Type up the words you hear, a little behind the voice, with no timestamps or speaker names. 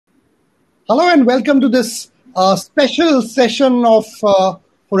Hello and welcome to this special session of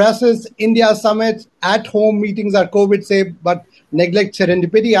Horasis India Summit. At home meetings are COVID safe, but neglect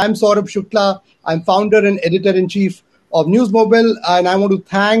serendipity. I'm Saurabh Shukla. I'm founder and editor-in-chief of NewsMobile, and I want to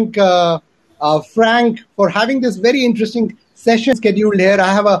thank Frank for having this very interesting session scheduled here.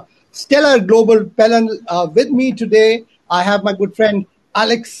 I have a stellar global panel with me today. I have my good friend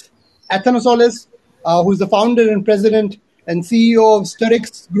Alex Athanassoulas, who's the founder and president and CEO of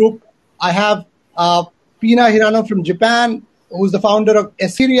Stirixis Group. I have Pina Hirano from Japan, who's the founder of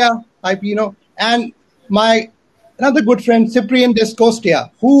Asteria, hi Pino, and my another good friend, Ciprian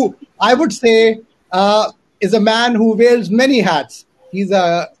Costea, who I would say is a man who wears many hats. He's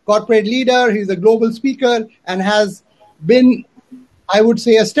a corporate leader, he's a global speaker, and has been, I would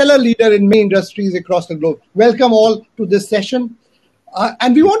say, a stellar leader in many industries across the globe. Welcome all to this session.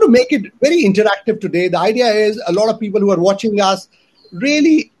 And we want to make it very interactive today. The idea is a lot of people who are watching us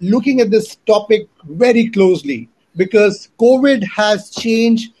really looking at this topic very closely, because COVID has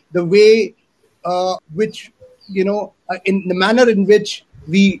changed the way in the manner in which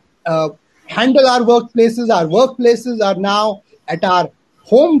we handle our workplaces. Our workplaces are now at our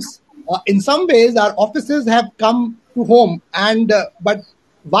homes. In some ways, our offices have come to home. But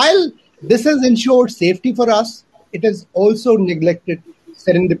while this has ensured safety for us, it has also neglected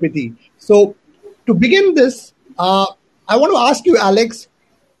serendipity. So to begin this, I want to ask you, Alex,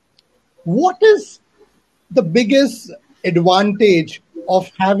 what is the biggest advantage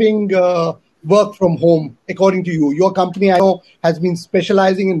of having work from home, according to you? Your company, I know, has been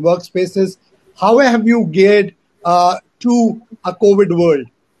specializing in workspaces. How have you geared to a COVID world?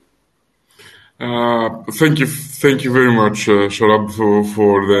 Thank you very much, Saurabh,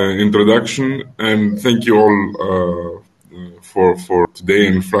 for the introduction, and thank you all for today,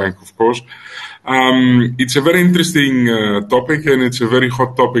 and Frank, of course. It's a very interesting topic, and it's a very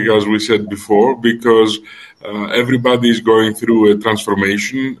hot topic, as we said before, because everybody is going through a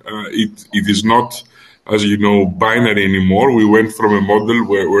transformation. It is not, as you know, binary anymore. We went from a model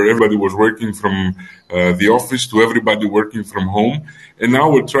where everybody was working from the office to everybody working from home. And now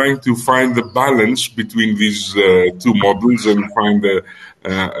we're trying to find the balance between these two models and find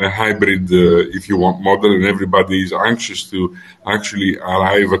a hybrid, if you want, model. And everybody is anxious to actually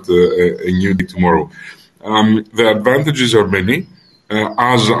arrive at a new day tomorrow. The advantages are many,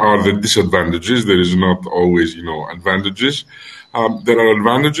 as are the disadvantages. There is not always, advantages. There are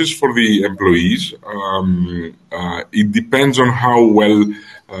advantages for the employees. It depends on how well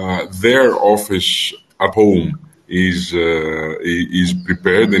their office at home is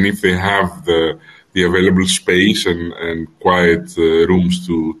prepared, and if they have the available space and quiet rooms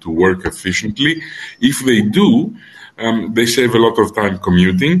to work efficiently. If they do, they save a lot of time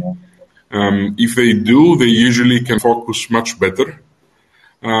commuting. If they do, they usually can focus much better.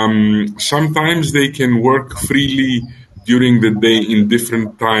 Sometimes they can work freely during the day in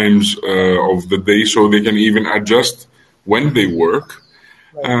different times of the day, so they can even adjust when they work.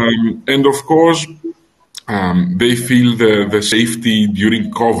 And of course, they feel the safety during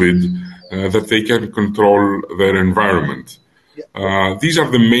COVID, that they can control their environment. These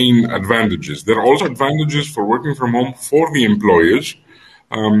are the main advantages. There are also advantages for working from home for the employers,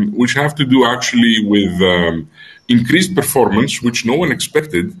 which have to do actually with increased performance, which no one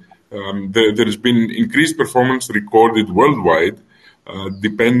expected. There has been increased performance recorded worldwide,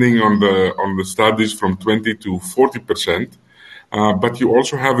 depending on the studies, from 20 to 40%. But you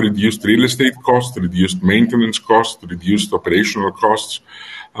also have reduced real estate costs, reduced maintenance costs, reduced operational costs.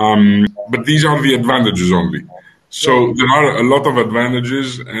 But these are the advantages only. So there are a lot of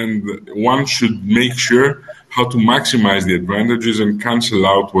advantages, and one should make sure how to maximize the advantages and cancel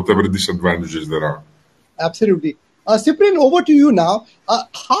out whatever disadvantages there are. Absolutely. Ciprian, over to you now.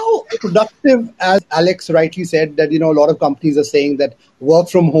 How productive, as Alex rightly said, that a lot of companies are saying that work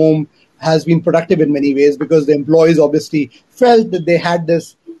from home has been productive in many ways, because the employees obviously felt that they had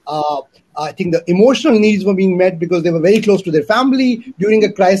this, I think the emotional needs were being met because they were very close to their family during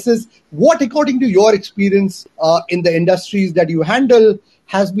a crisis. What, according to your experience in the industries that you handle,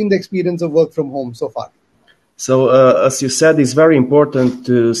 has been the experience of work from home so far? So, as you said, it's very important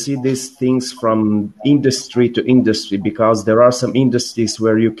to see these things from industry to industry, because there are some industries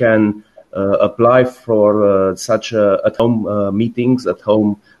where you can apply for such at-home meetings,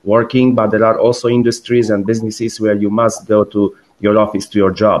 at-home working, but there are also industries and businesses where you must go to your office, to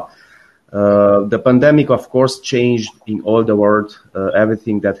your job. The pandemic, of course, changed in all the world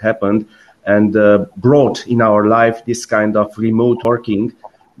everything that happened, and brought in our life this kind of remote working.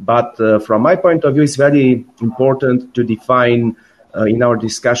 But from my point of view, it's very important to define in our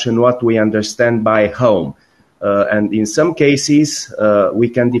discussion what we understand by home. And in some cases, we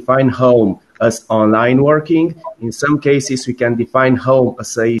can define home as online working. In some cases, we can define home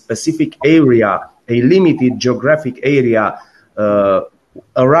as a specific area, a limited geographic area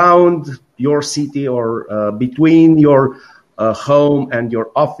around your city or between your home and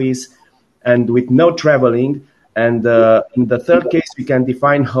your office, and with no traveling. And in the third case, we can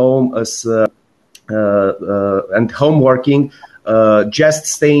define home as and home working, just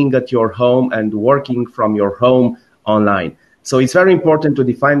staying at your home and working from your home online. So it's very important to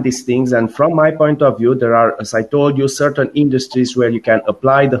define these things. And from my point of view, there are, as I told you, certain industries where you can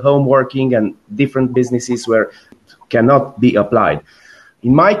apply the home working and different businesses where it cannot be applied.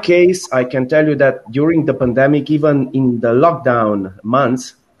 In my case, I can tell you that during the pandemic, even in the lockdown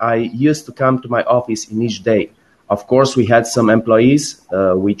months, I used to come to my office in each day. Of course, we had some employees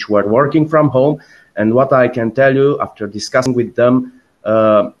which were working from home. And what I can tell you after discussing with them,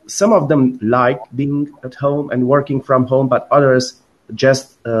 some of them liked being at home and working from home, but others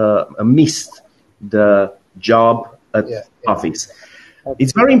just missed the job at office.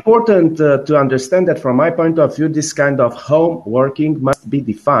 It's very important to understand that from my point of view, this kind of home working must be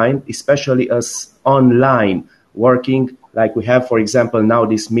defined, especially as online working, like we have, for example, now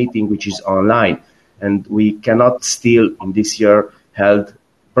this meeting, which is online, and we cannot still in this year held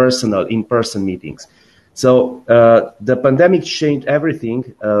personal in-person meetings. So the pandemic changed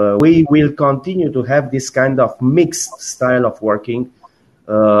everything. We will continue to have this kind of mixed style of working.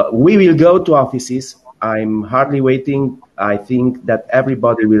 We will go to offices. I'm hardly waiting. I think that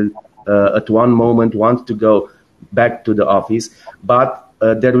everybody will at one moment want to go back to the office, but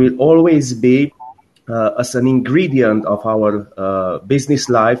there will always be as an ingredient of our business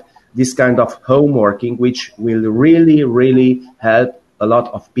life this kind of home working, which will really, really help a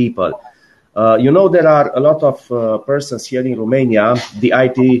lot of people. There are a lot of persons here in Romania. The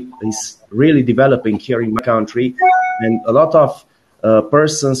IT is really developing here in my country, and a lot of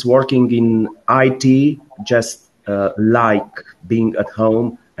persons working in IT just like being at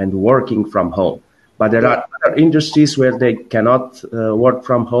home and working from home. But there are other industries where they cannot work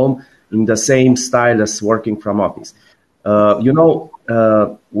from home in the same style as working from office.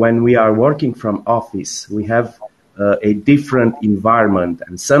 When we are working from office, we have a different environment,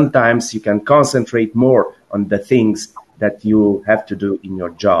 and sometimes you can concentrate more on the things that you have to do in your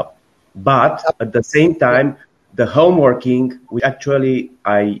job. But at the same time, the home working, we actually,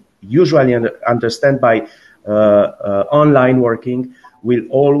 I usually understand by online working, will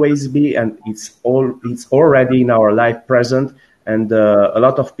always be, and it's already in our life present, and a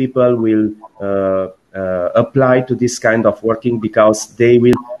lot of people will apply to this kind of working because they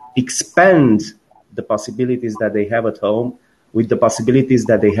will expand the possibilities that they have at home with the possibilities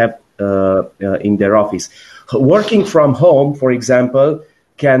that they have in their office. Working from home, for example,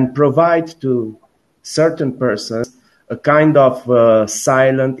 can provide to certain persons a kind of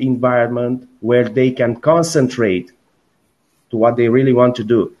silent environment where they can concentrate to what they really want to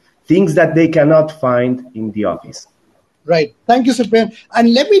do, things that they cannot find in the office. Right. Thank you, Ciprian.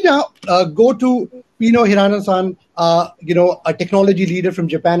 And let me now go to Pina Hirano-san, a technology leader from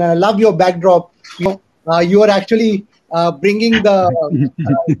Japan. And I love your backdrop. You are actually bringing the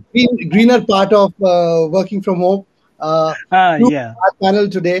greener part of working from home to our panel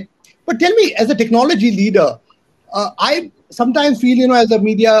today. But tell me, as a technology leader, I sometimes feel, as a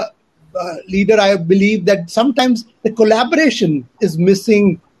media leader, I believe that sometimes the collaboration is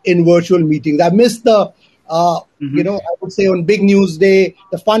missing in virtual meetings. I miss the I would say on big news day,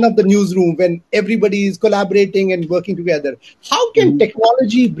 the fun of the newsroom when everybody is collaborating and working together. How can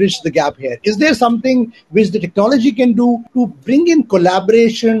technology bridge the gap here? Is there something which the technology can do to bring in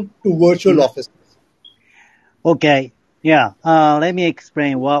collaboration to virtual offices? Okay. Yeah. Let me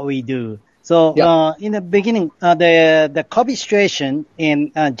explain what we do. So in the beginning, the COVID situation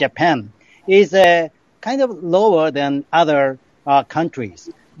in Japan is kind of lower than other countries.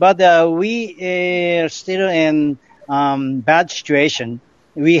 But we are still in bad situation.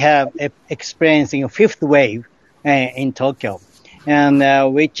 We have experiencing a fifth wave in Tokyo,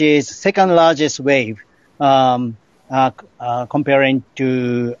 and which is second largest wave comparing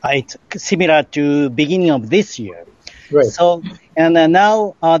to it's similar to beginning of this year. Right. So and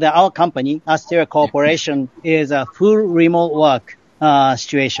now our company Asteria Corporation is a full remote work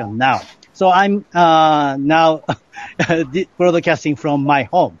situation now. So I'm now broadcasting from my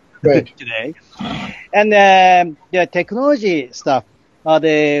home today. And the technology stuff,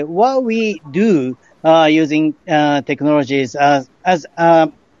 what we do using technologies, as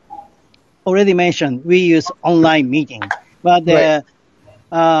already mentioned, we use online meeting. But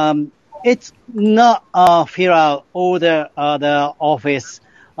it's not fill out all the office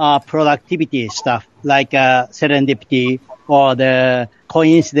productivity stuff. like serendipity or the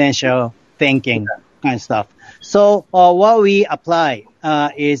coincidental thinking kind of stuff. So what we apply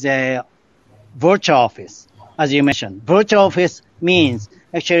is a virtual office, as you mentioned. Virtual office means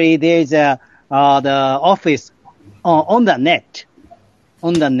actually there is the office on the net,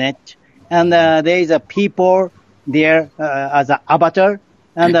 and there is a people there as an avatar,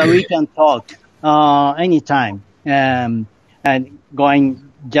 and we can talk anytime, and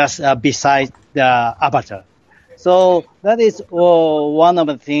going just beside the avatar. So that is one of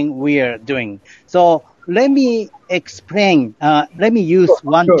the things we are doing. So let me explain. Let me use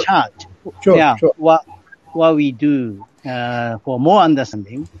one chart. Sure. What we do for more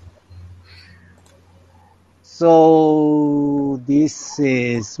understanding. So this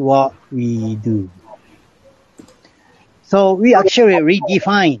is what we do. So we actually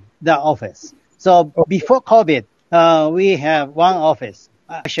redefine the office. So before COVID, we have one office.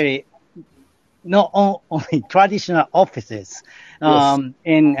 Actually, not only traditional offices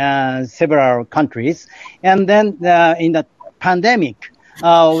in several countries. And then in the pandemic,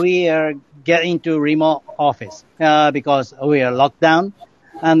 we are getting into remote office because we are locked down.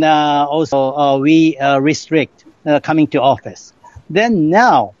 And also we restrict coming to office. Then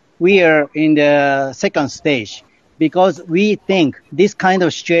now we are in the second stage because we think this kind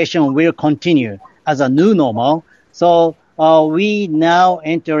of situation will continue as a new normal. So we now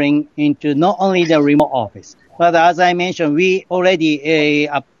entering into not only the remote office, but as I mentioned, we already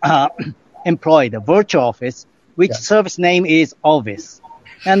employed a virtual office, which service name is Office.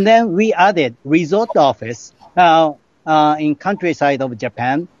 And then we added resort office in countryside of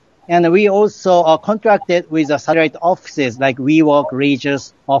Japan. And we also contracted with the satellite offices like WeWork,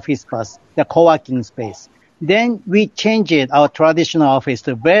 Regus, Office Plus, the co-working space. Then we changed our traditional office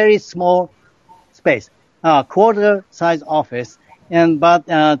to very small space, quarter size office, but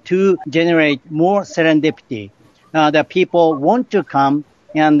to generate more serendipity. The people want to come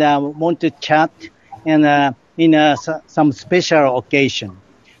and want to chat and in some special occasion.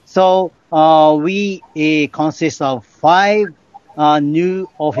 So we consist of 5 new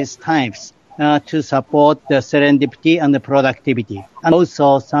office types to support the serendipity and the productivity, and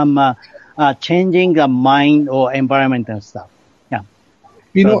also some changing the mind or environmental stuff. Yeah.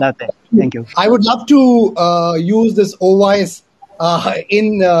 So that's it. Thank you. I would love to use this OYS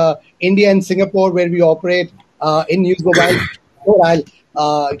in India and Singapore, where we operate in NewsMobile. Or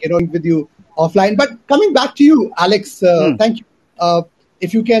I'll get on with you offline. But coming back to you, Alex, thank you.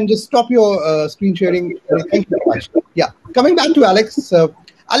 If you can just stop your screen sharing. Thank you very much. Yeah. Coming back to Alex.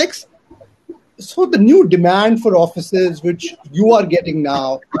 Alex, so the new demand for offices, which you are getting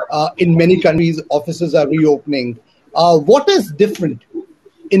now in many countries, offices are reopening. What is different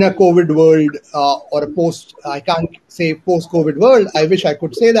in a COVID world or a post, I can't say post-COVID world, I wish I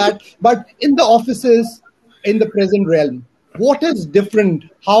could say that, but in the offices in the present realm, what is different?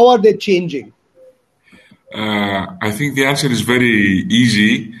 How are they changing? I think the answer is very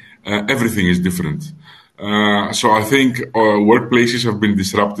easy. Everything is different. So I think workplaces have been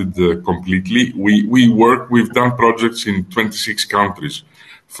disrupted completely. We've done projects in 26 countries,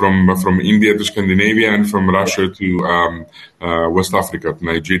 from India to Scandinavia and from Russia to West Africa to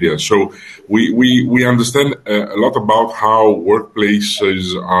Nigeria. So we understand a lot about how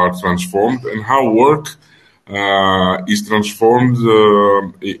workplaces are transformed and how work is transformed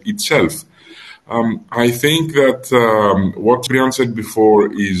itself. I think that what Ciprian said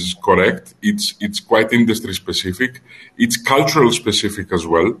before is correct. It's quite industry specific. It's cultural specific as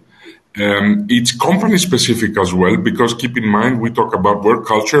well. It's company specific as well, because keep in mind, we talk about work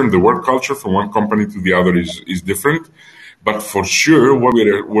culture, and the work culture from one company to the other is different. But for sure,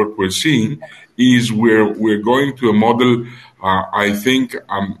 what we're seeing is we're going to a model. I think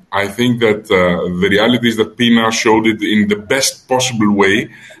that the reality is that Pina showed it in the best possible way,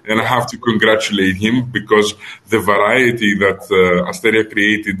 and I have to congratulate him, because the variety that Asteria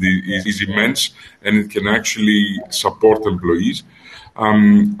created is immense, and it can actually support employees.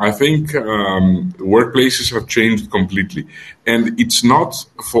 I think workplaces have changed completely, and it's not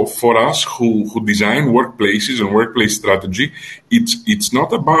for us who design workplaces and workplace strategy. It's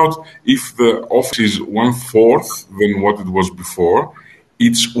not about if the office is 1/4 than what it was before.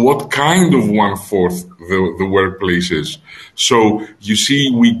 It's what kind of 1/4 the workplace is. So you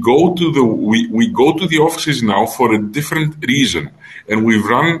see, we go to the offices now for a different reason, and we've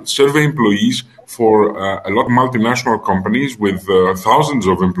run survey employees for a lot of multinational companies with thousands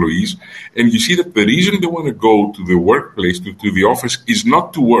of employees, and you see that the reason they want to go to the workplace, to the office, is not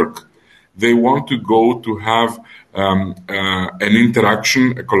to work. They want to go to have an interaction,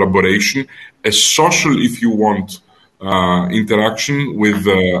 a collaboration, a social, if you want, interaction with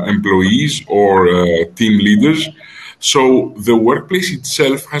employees or team leaders. So the workplace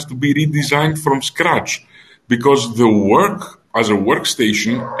itself has to be redesigned from scratch, because the work as a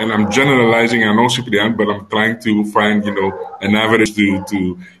workstation, and I'm generalizing, I know, Ciprian, but I'm trying to find, an average to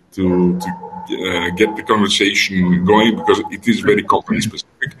get the conversation going, because it is very company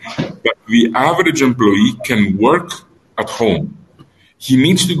specific. But the average employee can work at home. He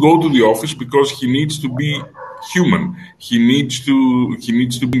needs to go to the office because he needs to be human. He needs to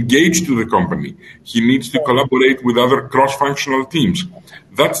be engaged to the company. He needs to collaborate with other cross-functional teams.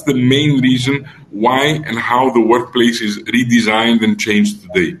 That's the main reason why and how the workplace is redesigned and changed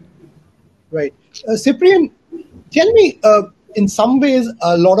today. Right. Ciprian, tell me, in some ways,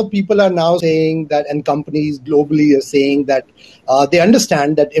 a lot of people are now saying that, and companies globally are saying that they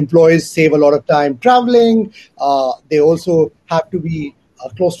understand that employees save a lot of time traveling. They also have to be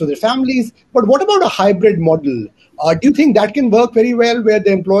close to their families. But what about a hybrid model? Do you think that can work very well, where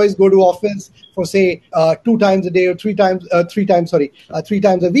the employees go to office for, say, 2 times a day or 3 times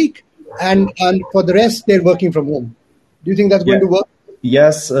a week, and for the rest they're working from home? Do you think that's going to work?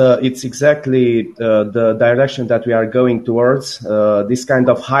 Yes, it's exactly the direction that we are going towards, this kind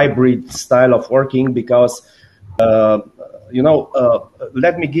of hybrid style of working, because,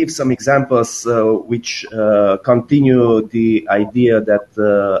 let me give some examples which continue the idea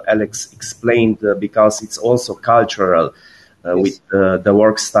that Alex explained, because it's also cultural with the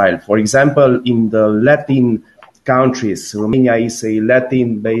work style. For example, in the Latin countries, Romania is a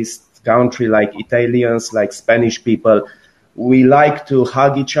Latin-based country, like Italians, like Spanish people. We like to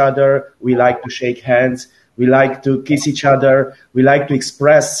hug each other. We like to shake hands. We like to kiss each other. We like to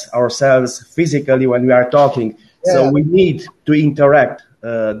express ourselves physically when we are talking. Yeah. So we need to interact.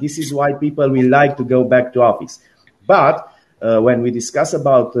 This is why people will like to go back to office. But when we discuss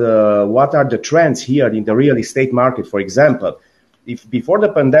about what are the trends here in the real estate market, for example, if before the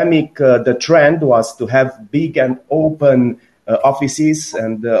pandemic, the trend was to have big and open offices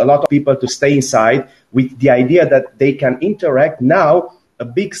and a lot of people to stay inside with the idea that they can interact. Now, a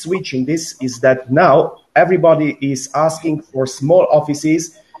big switch in this is that now everybody is asking for small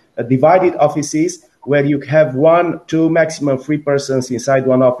offices, divided offices, where you have 1, 2, maximum 3 persons inside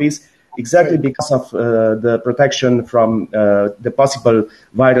one office, exactly because of the protection from the possible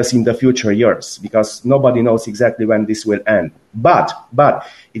virus in the future years, because nobody knows exactly when this will end. But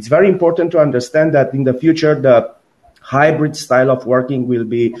it's very important to understand that in the future, the hybrid style of working will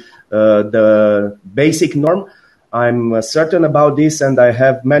be the basic norm. I'm certain about this, and I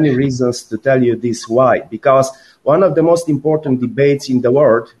have many reasons to tell you this. Why? Because one of the most important debates in the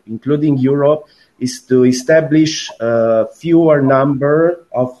world, including Europe, is to establish a fewer number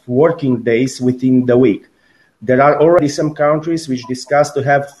of working days within the week. There are already some countries which discuss to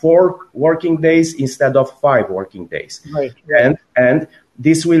have 4 working days instead of 5 working days. Right. And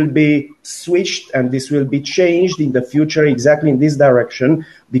this will be switched and this will be changed in the future exactly in this direction,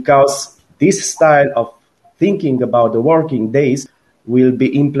 because this style of thinking about the working days will be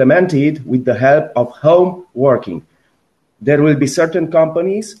implemented with the help of home working. There will be certain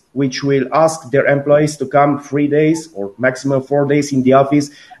companies which will ask their employees to come 3 days or maximum 4 days in the office,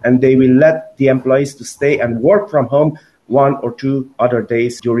 and they will let the employees to stay and work from home 1 or 2 other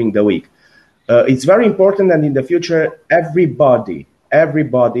days during the week. It's very important, and in the future, everybody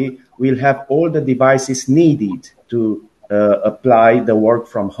will have all the devices needed to apply the work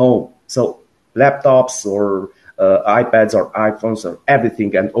from home. So laptops or iPads or iPhones or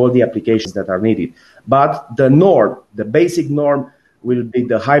everything, and all the applications that are needed. But the norm, the basic norm, will be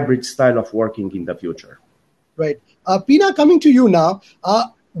the hybrid style of working in the future. Right. Pina, coming to you now.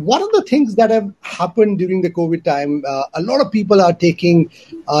 What are the things that have happened during the COVID time? A lot of people are taking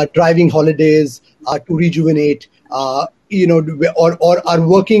driving holidays to rejuvenate, or are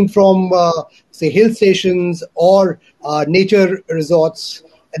working from, say, hill stations or nature resorts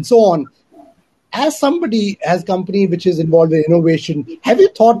and so on. As company which is involved in innovation, have you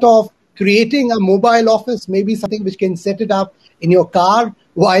thought of creating a mobile office, maybe something which can set it up in your car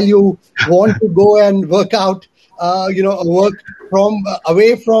while you want to go and work out, work from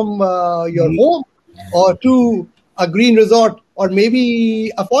away from your home, or to a green resort, or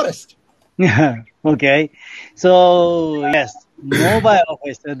maybe a forest? Okay. So, yes, mobile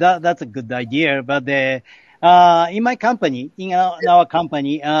office, that's a good idea. But in my company, in our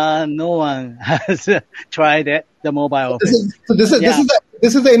company, no one has tried it, the mobile office.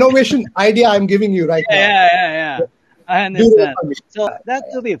 This is the innovation idea I'm giving you right now. Yeah. I understand. So that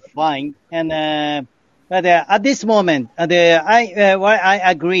will be fine. And but at this moment, I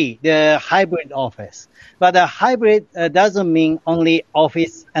agree, the hybrid office. But the hybrid doesn't mean only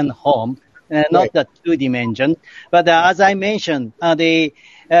office and home. not the 2-dimension. But as I mentioned,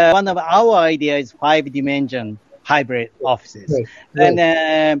 one of our ideas is 5-dimension hybrid offices.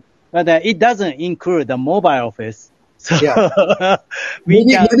 And but it doesn't include the mobile office. So maybe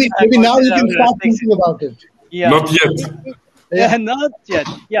now you can start thinking about it. Not yet. Not yet.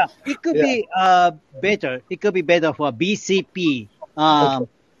 Yeah, it could be better. It could be better for BCP and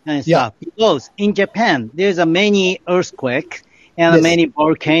stuff. Because in Japan, there's many earthquakes and many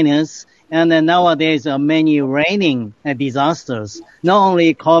volcanoes. And then nowadays, many raining disasters. Not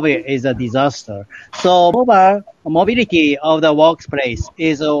only COVID is a disaster. So mobility of the workplace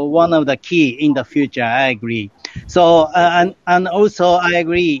is one of the key in the future. I agree. So, and also I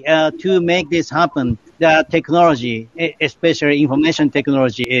agree, to make this happen, the technology, especially information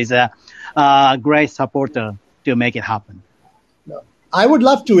technology, is a great supporter to make it happen. I would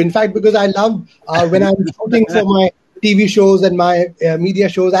love to, in fact, because I love when I'm shooting for my TV shows and my media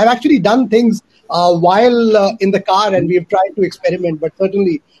shows. I've actually done things while in the car, and we've tried to experiment. But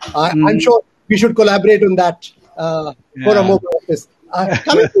certainly, I'm sure we should collaborate on that for a mobile office.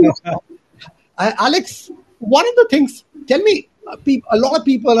 Coming to Alex, one of the things, tell me, a lot of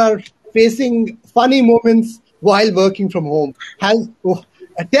people are facing funny moments while working from home.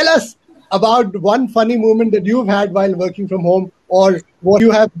 Tell us about one funny moment that you've had while working from home, or what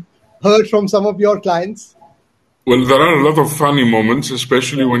you have heard from some of your clients. Well, there are a lot of funny moments,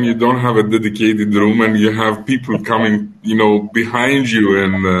 especially when you don't have a dedicated room and you have people coming, behind you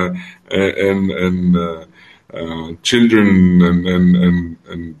and children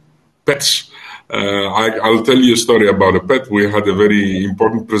and pets. I'll tell you a story about a pet. We had a very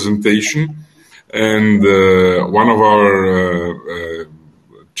important presentation, and one of our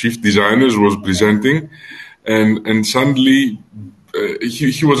chief designers was presenting, and suddenly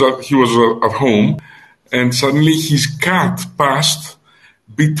he was at home. And suddenly his cat passed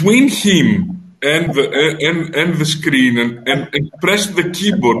between him and the screen and pressed the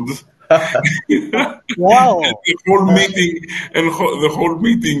keyboard. Wow! The whole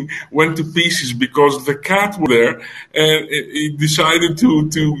meeting went to pieces because the cat was there, and it decided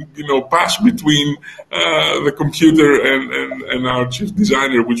to pass between the computer and our chief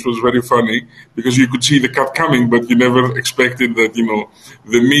designer, which was very funny because you could see the cat coming, but you never expected that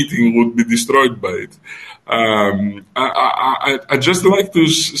the meeting would be destroyed by it. I just like to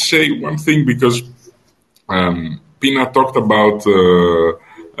say one thing because Pina talked about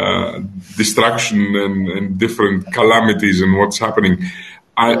distraction and different calamities and what's happening.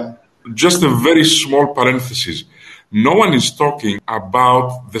 Just a very small parenthesis. No one is talking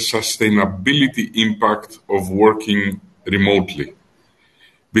about the sustainability impact of working remotely.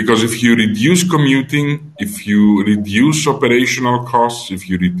 Because if you reduce commuting, if you reduce operational costs, if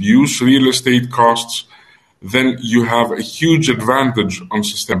you reduce real estate costs, then you have a huge advantage on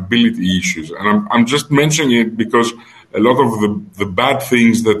sustainability issues. And I'm just mentioning it because a lot of the bad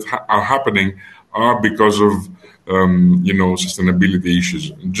things that are happening are because of sustainability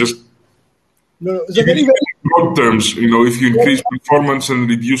issues. Just in broad terms, if you increase performance and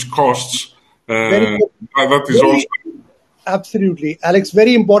reduce costs, that is also absolutely, Alex.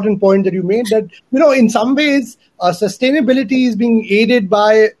 Very important point that you made. That in some ways, sustainability is being aided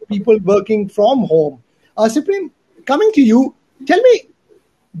by people working from home. Ciprian, coming to you, tell me,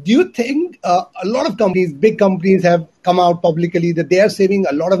 do you think a lot of companies, big companies, have come out publicly that they are saving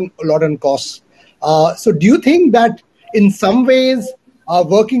a lot on costs? So do you think that in some ways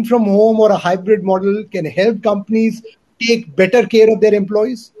working from home or a hybrid model can help companies take better care of their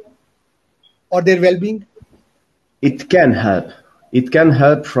employees or their well-being? It can help. It can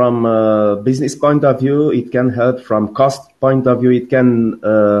help from a business point of view. It can help from cost point of view. It can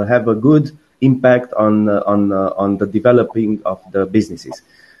have a good impact on the developing of the businesses.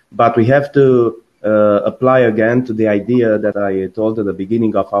 But we have to apply again to the idea that I told at the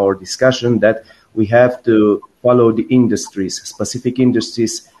beginning of our discussion, that we have to follow the industries. Specific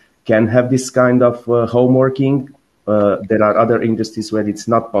industries can have this kind of home working. There are other industries where it's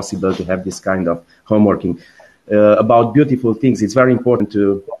not possible to have this kind of home working. About beautiful things, it's very important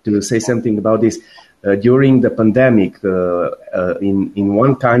to say something about this. During the pandemic, in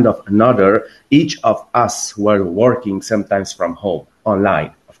one kind of another, each of us were working sometimes from home,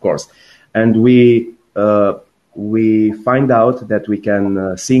 online, of course. And we find out that we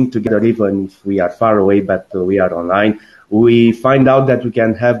can sing together even if we are far away, but we are online. We find out that we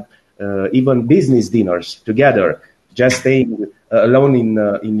can have even business dinners together, just staying alone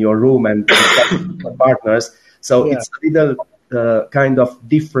in your room and with partners. So it's a little kind of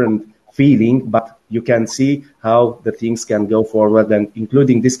different feeling, but you can see how the things can go forward, and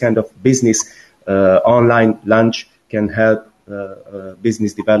including this kind of business online lunch can help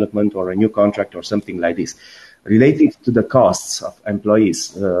business development or a new contract or something like this. Related to the costs of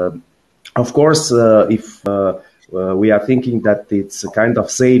employees, of course, if we are thinking that it's a kind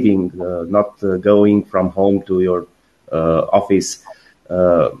of saving, not going from home to your office,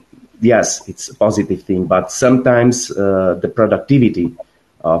 yes, it's a positive thing, but sometimes the productivity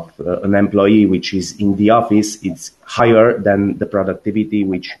of an employee which is in the office is higher than the productivity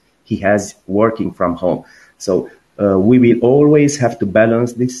which he has working from home. So we will always have to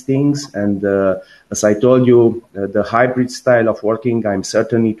balance these things. And as I told you, the hybrid style of working, I'm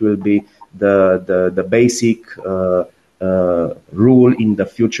certain it will be the basic rule in the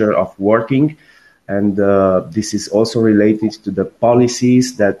future of working. And this is also related to the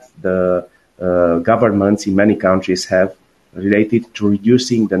policies that the governments in many countries have related to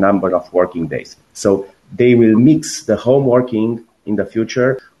reducing the number of working days. So they will mix the home working in the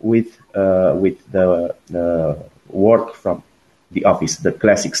future with the work from the office, the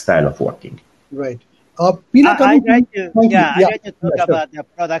classic style of working. Right. Pina, I'd like to talk about the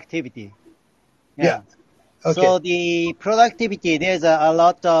productivity. Yeah. Okay. So the productivity, there's a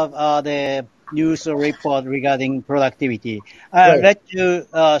lot of the news report regarding productivity. I'd like to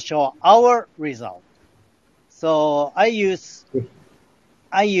show our result. So I use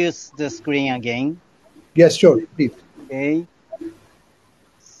the screen again. Yes, sure, please. Okay.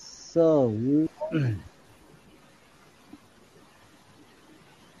 So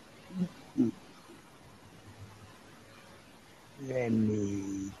let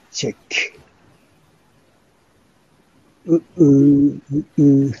me check.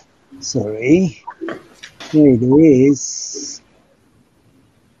 Sorry. Here it is.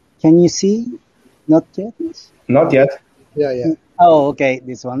 Can you see? Not yet? Not yet. Yeah. Oh, okay.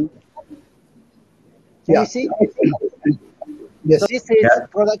 This one. Can you see? Yes. So this is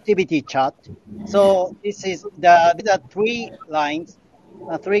productivity chart. So this is the three lines,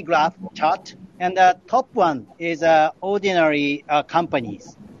 three graph chart, and the top one is ordinary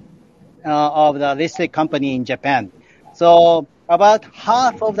companies of the listed company in Japan. So about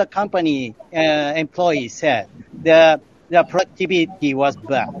half of the company employees said the productivity was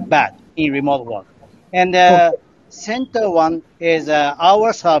bad in remote work, and the center one is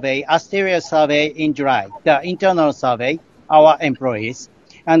our survey, Asteria survey in July, the internal survey, our employees,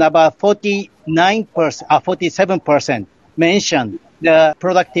 and about 47% mentioned the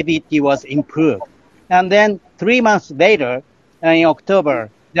productivity was improved. And then 3 months later, in October,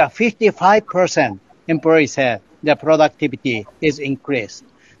 the 55% employees said the productivity is increased.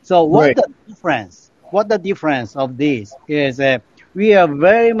 So what the difference of this is we are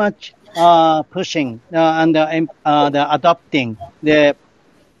very much pushing and adopting the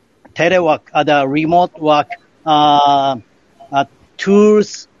telework, the remote work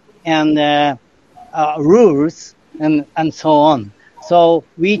tools and rules and so on. So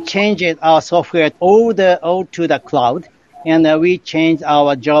we changed our software all to the cloud, and we changed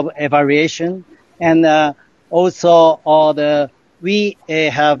our job evaluation, and also we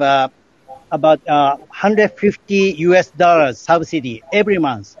have about $150 subsidy every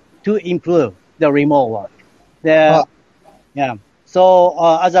month to improve the remote work. So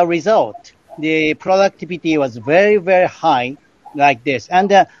as a result, the productivity was very, very high like this.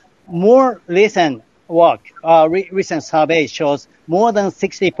 And more recent work, recent survey shows more than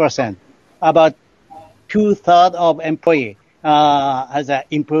 60%, about 2/3 of employee has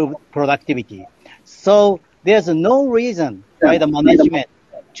improved productivity. So there's no reason by the management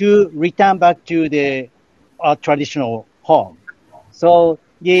to return back to the traditional home. So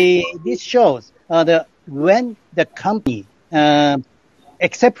this shows that when the company,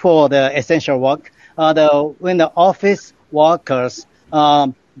 except for the essential work, when the office workers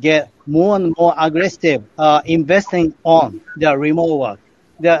get more and more aggressive investing on the remote work,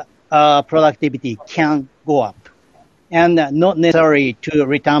 the productivity can go up, and not necessary to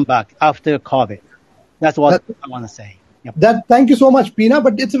return back after COVID. That's what I want to say. Yep. Thank you so much, Pina.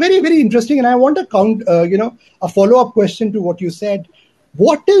 But it's very, very interesting, and I want to a follow-up question to what you said.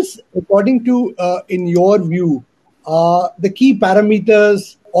 What is, according to, in your view, the key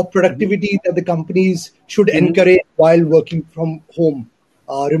parameters of productivity that the companies should encourage while working from home,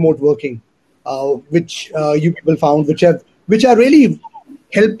 remote working, which you people found, which are really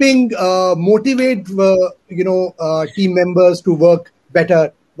helping motivate team members to work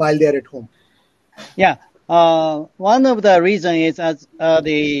better while they're at home? Yeah. One of the reasons is, as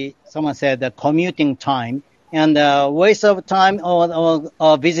someone said, the commuting time and waste of time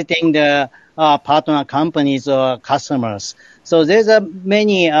or visiting the partner companies or customers. So there's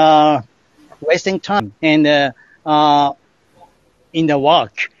many wasting time in the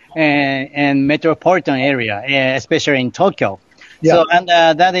work. and metropolitan area, especially in Tokyo. Yeah. So, and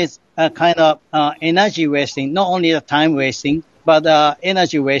that is a kind of energy wasting, not only the time wasting, but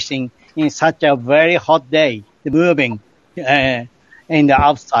energy wasting in such a very hot day, the moving in the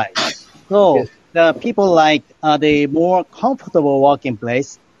outside. So Yes. the people like the more comfortable working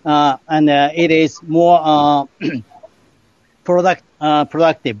place, and it is more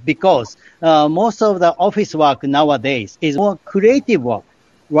productive because most of the office work nowadays is more creative work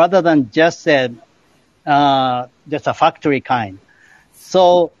rather than just a factory kind.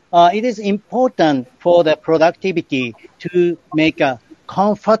 So it is important for the productivity to make a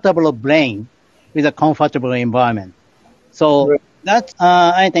comfortable brain with a comfortable environment. So Right. that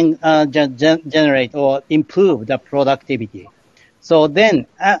I think generate or improve the productivity. So then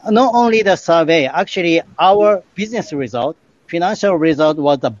not only the survey, actually our business result, financial result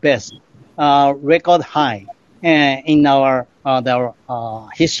was the best, record high in our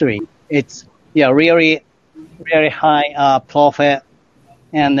history. It's really very high profit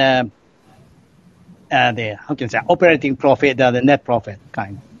and the how can I say operating profit, the net profit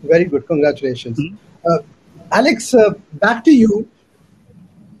kind. Very good. Congratulations. Mm-hmm. Alex, back to you.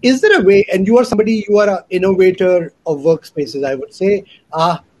 Is there a way, and you are an innovator of workspaces, I would say.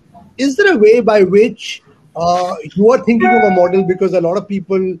 Is there a way by which you are thinking of a model, because a lot of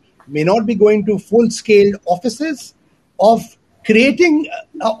people may not be going to full-scale offices, of creating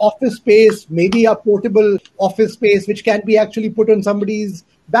an office space, maybe a portable office space, which can be actually put in somebody's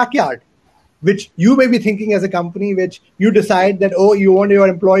backyard, which you may be thinking as a company, which you decide that, oh, you want your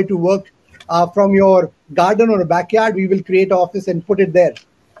employee to work from your garden or a backyard, we will create an office and put it there.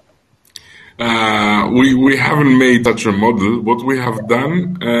 We haven't made such a model. What we have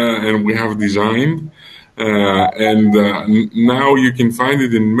done and we have designed, and now you can find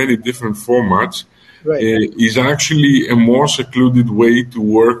it in many different formats, Right. is actually a more secluded way to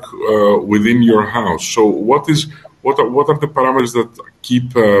work within your house. So what are the parameters that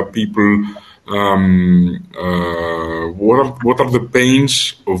keep people? What are the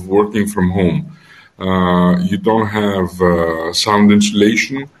pains of working from home? You don't have sound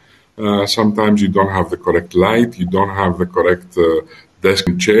insulation. Sometimes you don't have the correct light. You don't have the correct desk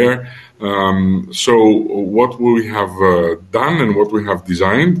and chair. So what we have done and what we have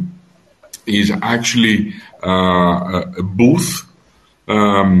designed is actually a booth,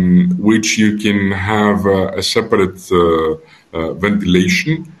 which you can have a separate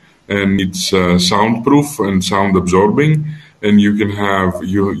ventilation, and it's soundproof and sound absorbing, and you can have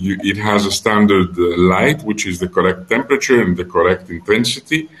it has a standard light, which is the correct temperature and the correct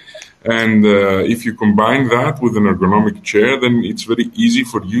intensity. And if you combine that with an ergonomic chair, then it's very easy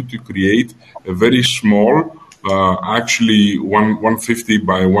for you to create a very small, actually 150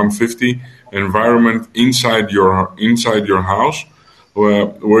 by 150 environment inside your house,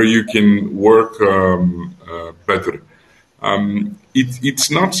 where you can work better. It's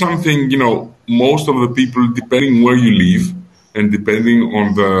not something, most of the people, depending where you live and depending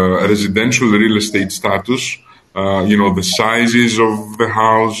on the residential real estate status, the sizes of the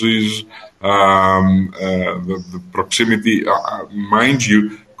houses, the proximity. Mind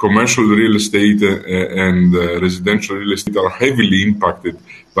you, commercial real estate and residential real estate are heavily impacted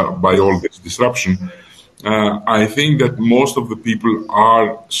by all this disruption. I think that most of the people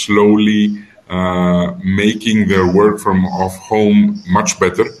are slowly making their work from home much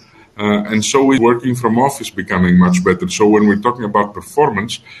better. And so is working from office becoming much better. So when we're talking about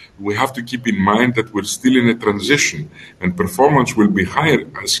performance, we have to keep in mind that we're still in a transition, and performance will be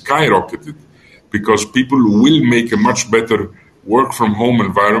skyrocketed, because people will make a much better work from home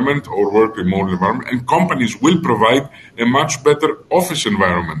environment or work remote environment, and companies will provide a much better office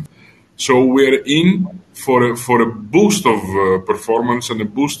environment. So we're in for a boost of performance and a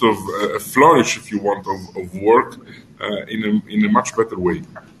boost of a flourish, if you want, of work in a much better way.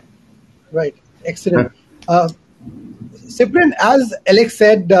 Right. Excellent. Cyprian, as Alex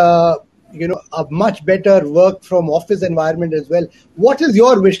said, a much better work from office environment as well. What is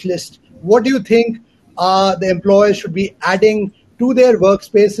your wish list? What do you think the employers should be adding to their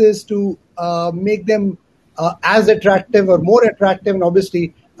workspaces to make them as attractive or more attractive, and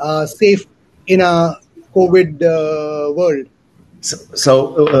obviously safe in a COVID world?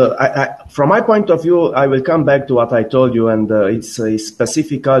 So from my point of view, I will come back to what I told you, and it's a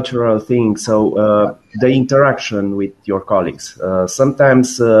specific cultural thing. So the interaction with your colleagues.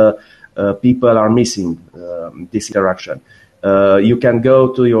 Sometimes people are missing this interaction. You can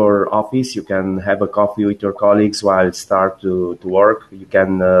go to your office, you can have a coffee with your colleagues while start to work. You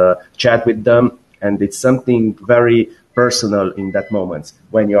can chat with them, and it's something very personal in that moment.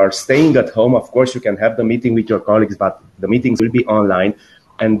 When you are staying at home, of course, you can have the meeting with your colleagues, but the meetings will be online.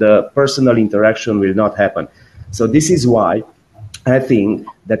 and the personal interaction will not happen. So this is why I think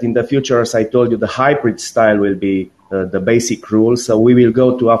that in the future, as I told you, the hybrid style will be the basic rule. So we will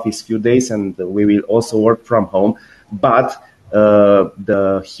go to office few days and we will also work from home. But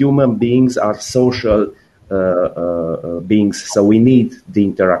the human beings are social beings, so we need the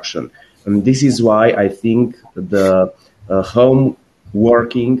interaction. And this is why I think the home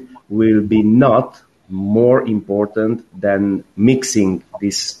working will be not more important than mixing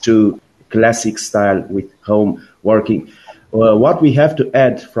these two classic style with home working. What we have to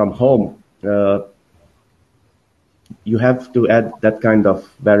add from home, you have to add that kind of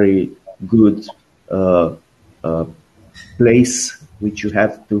very good place which you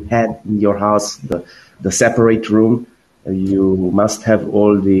have to have in your house, the separate room. You must have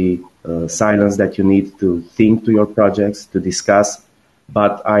all the silence that you need to think to your projects, to discuss.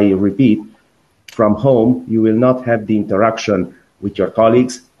 But I repeat, from home, you will not have the interaction with your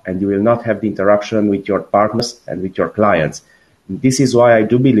colleagues, and you will not have the interaction with your partners and with your clients. This is why I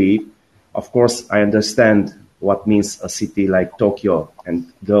do believe, of course, I understand what means a city like Tokyo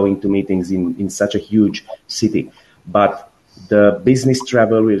and going to meetings in such a huge city. But the business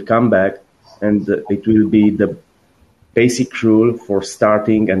travel will come back, and it will be the basic rule for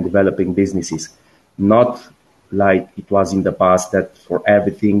starting and developing businesses. Not like it was in the past that for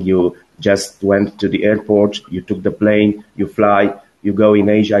everything you just went to the airport, you took the plane, you fly, you go in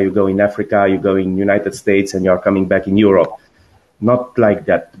Asia, you go in Africa, you go in United States, and you're coming back in Europe. Not like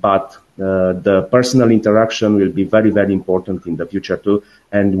that, but the personal interaction will be very, very important in the future too.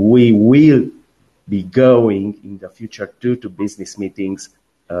 And we will be going in the future too to business meetings.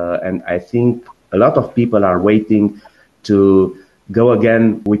 And I think a lot of people are waiting to go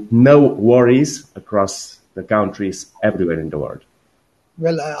again with no worries across the countries everywhere in the world.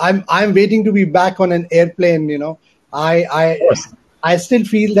 Well, I'm waiting to be back on an airplane. You know, I still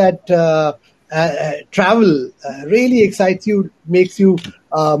feel that travel really excites you, makes you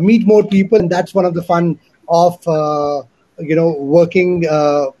meet more people, and that's one of the fun of working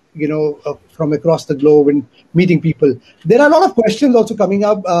from across the globe and meeting people. There are a lot of questions also coming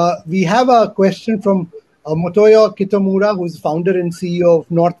up. We have a question from Motoyo Kitamura, who is founder and CEO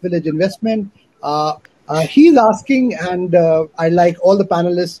of North Village Investment. He's asking, and I'd like all the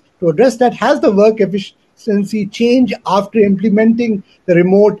panelists to address that, has the work efficiency changed after implementing the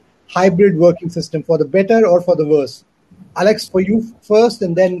remote hybrid working system, for the better or for the worse? Alex, for you first,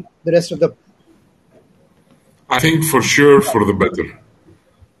 and then the rest of the... I think for sure for the better.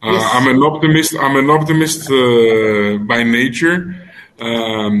 Yes. I'm an optimist by nature.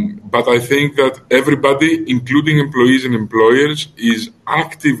 But I think that everybody, including employees and employers, are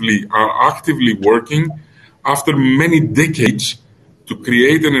actively working after many decades to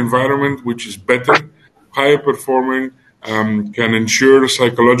create an environment which is better, higher performing, can ensure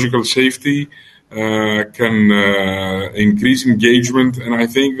psychological safety, can increase engagement, and I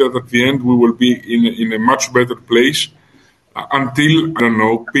think that at the end we will be in a much better place until, I don't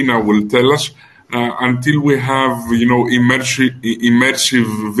know, Pina will tell us, until we have, immersive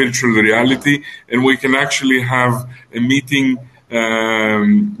virtual reality, and we can actually have a meeting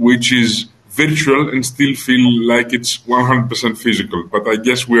which is virtual and still feel like it's 100% physical. But I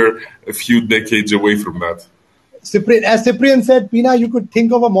guess we're a few decades away from that. As Ciprian said, Pina, you could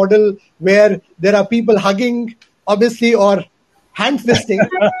think of a model where there are people hugging, obviously, or hand fisting,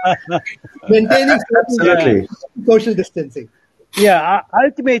 maintaining social distancing. Yeah,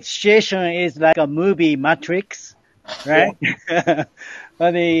 ultimate situation is like a movie Matrix, right? Yeah.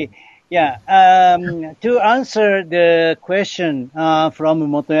 But to answer the question from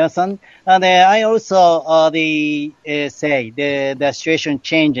Motoya-san, I also say the situation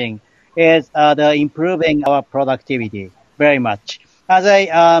changing is the improving our productivity very much. As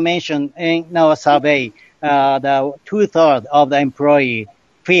I mentioned in our survey, the 2/3 of the employee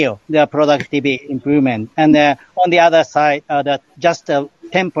feel the productivity improvement, and on the other side, that just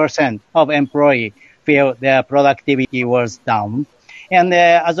 10% of employee feel their productivity was down, and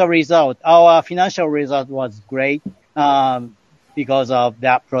as a result, our financial result was great because of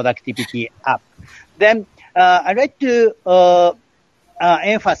that productivity up. Then I'd like to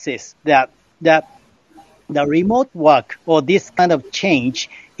emphasize that the remote work or this kind of change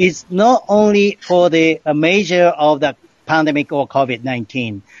is not only for the measure of the pandemic or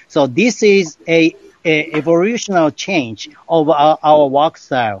COVID-19. So this is a evolutionary change of our work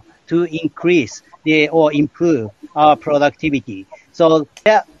style to increase or improve our productivity. So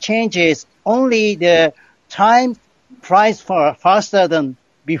that changes only the time flies faster than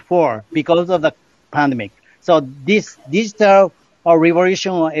before because of the pandemic. So this digital or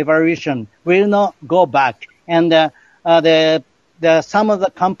revolution or evolution will not go back, and the some of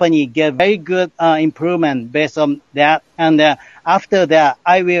the company get very good improvement based on that, and after that,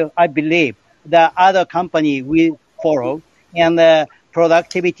 I believe the other company will follow, and the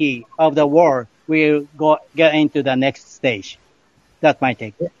productivity of the world will get into the next stage. That's my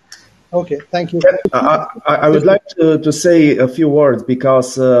take. Okay, thank you. I would like to say a few words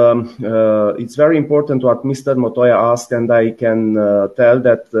because it's very important what Mr. Motoya asked, and I can tell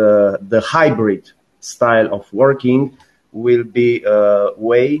that the hybrid style of working will be a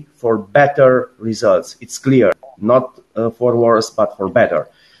way for better results. It's clear, not for worse, but for better.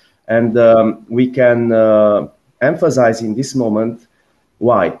 And we can emphasize in this moment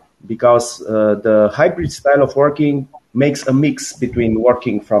why. Because the hybrid style of working makes a mix between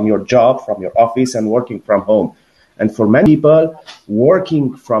working from your job, from your office, and working from home. And for many people,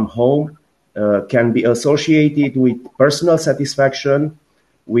 working from home can be associated with personal satisfaction,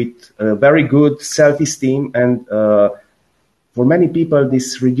 with very good self-esteem, and for many people,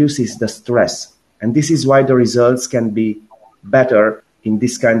 this reduces the stress. And this is why the results can be better in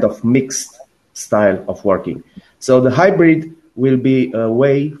this kind of mixed style of working. So the hybrid will be a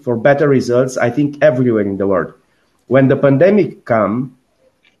way for better results, I think, everywhere in the world. When the pandemic came,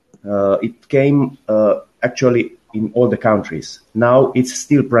 it came actually in all the countries. Now it's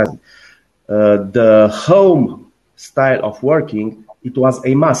still present. The home style of working, it was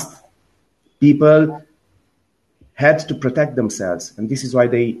a must. People had to protect themselves, and this is why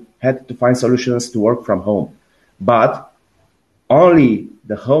they had to find solutions to work from home. But only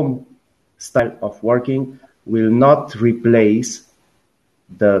the home style of working will not replace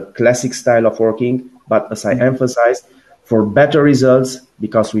the classic style of working, but as I emphasized, for better results,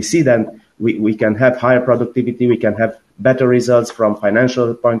 because we see that we can have higher productivity, we can have better results from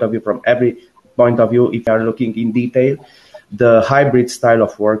financial point of view, from every point of view. If you are looking in detail, the hybrid style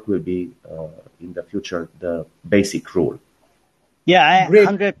of work will be in the future the basic rule. Yeah, I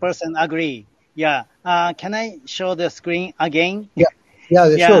 100% agree. Yeah. Can I show the screen again? Yeah,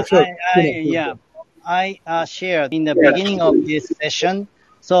 sure. I shared in the beginning of this session.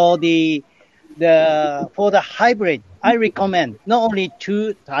 So for the hybrid, I recommend not only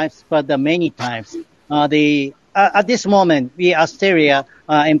 2 types, but the many types. At this moment, we Asteria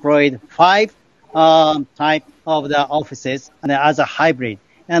employed 5 type of the offices and as a hybrid,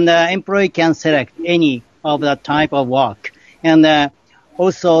 and the employee can select any of the type of work. And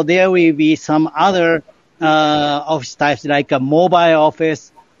also there will be some other office types like a mobile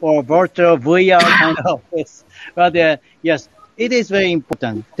office or virtual VR kind of office. But yes, it is very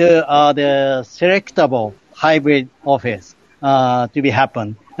important to the selectable hybrid office to be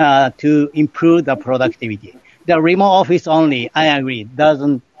happen to improve the productivity. The remote office only, I agree,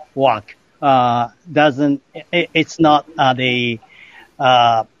 doesn't work. It's not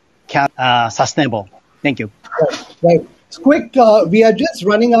sustainable. Thank you. Right. Quick, we are just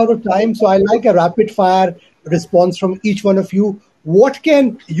running out of time, so I like a rapid fire response from each one of you. What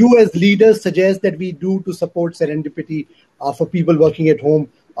can you as leaders suggest that we do to support serendipity for people working at home,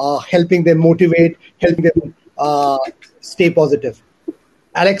 helping them motivate, helping them stay positive?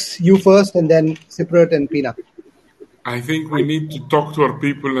 Alex, you first, and then Ciprian and Pina. I think we need to talk to our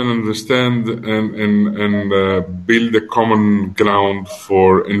people and understand and build a common ground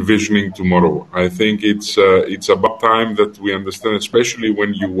for envisioning tomorrow. I think it's about time that we understand, especially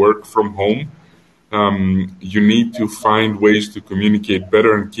when you work from home, you need to find ways to communicate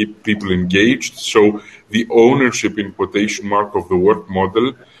better and keep people engaged. So the ownership, in quotation mark, of the work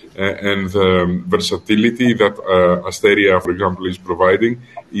model and the versatility that Asteria, for example, is providing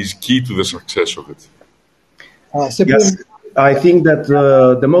is key to the success of it. Yes, I think that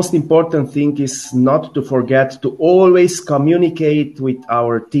the most important thing is not to forget to always communicate with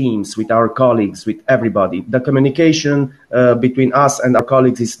our teams, with our colleagues, with everybody. The communication between us and our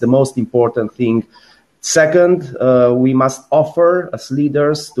colleagues is the most important thing. Second, we must offer as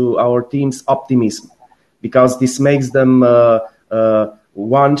leaders to our teams optimism, because this makes them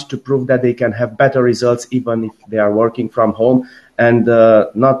want to prove that they can have better results even if they are working from home. And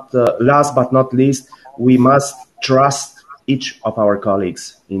last but not least, we must trust each of our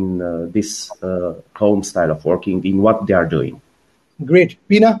colleagues in this home style of working, in what they are doing. Great.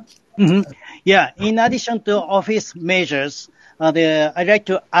 Pina? Mm-hmm. Yeah, in addition to office measures, I'd like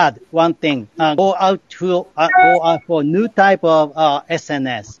to add one thing. Go out for new type of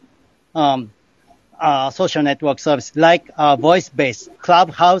SNS, social network service, like voice-based,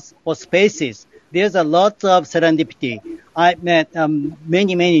 Clubhouse or Spaces. There's a lot of serendipity. I met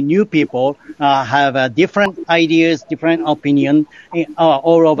many new people have different ideas, different opinion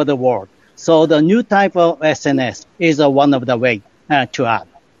all over the world. So the new type of SNS is one of the way to add.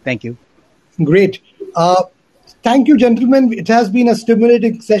 Thank you. Great. Thank you, gentlemen. It has been a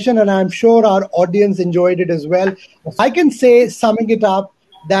stimulating session, and I'm sure our audience enjoyed it as well. I can say, summing it up,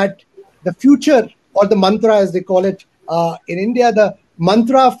 that the future, or the mantra as they call it in India, the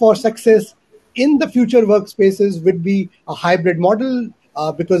mantra for success in the future workspaces would be a hybrid model,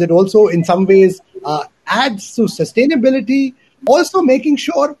 because it also in some ways adds to sustainability, also making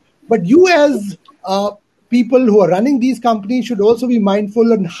sure, but you as people who are running these companies should also be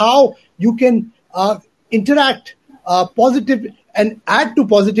mindful on how you can interact positive and add to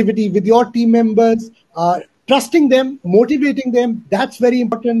positivity with your team members, trusting them, motivating them. That's very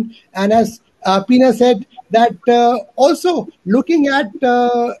important. And as Pina said, that also looking at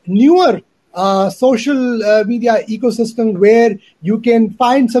newer social media ecosystem where you can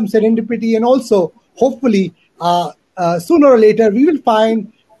find some serendipity, and also hopefully sooner or later we will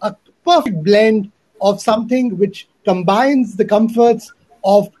find a perfect blend of something which combines the comforts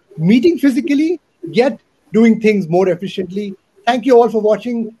of meeting physically yet doing things more efficiently. Thank you all for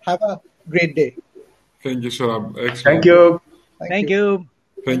watching. Have a great day. Thank you, Saurabh. Excellent. Thank you. Thank you.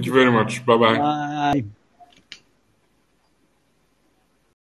 Thank you very much. Bye-bye. Bye.